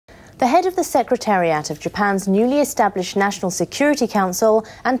The head of the Secretariat of Japan's newly established National Security Council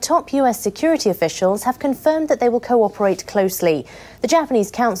and top US security officials have confirmed that they will cooperate closely. The Japanese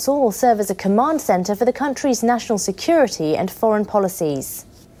Council will serve as a command center for the country's national security and foreign policies.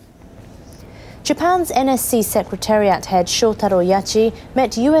 Japan's NSC Secretariat head Shotaro Yachi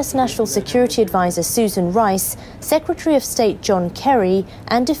met US National Security Advisor Susan Rice, Secretary of State John Kerry,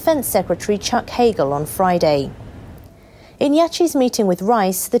 and Defense Secretary Chuck Hagel on Friday. In Yachi's meeting with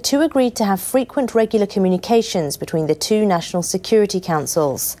Rice, the two agreed to have frequent regular communications between the two national security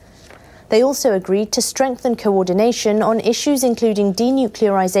councils. They also agreed to strengthen coordination on issues including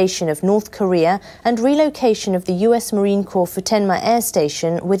denuclearization of North Korea and relocation of the US Marine Corps Futenma Air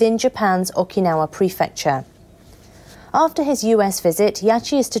Station within Japan's Okinawa Prefecture. After his US visit,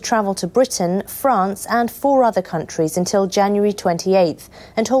 Yachi is to travel to Britain, France and 4 other countries until January 28th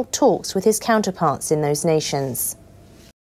and hold talks with his counterparts in those nations.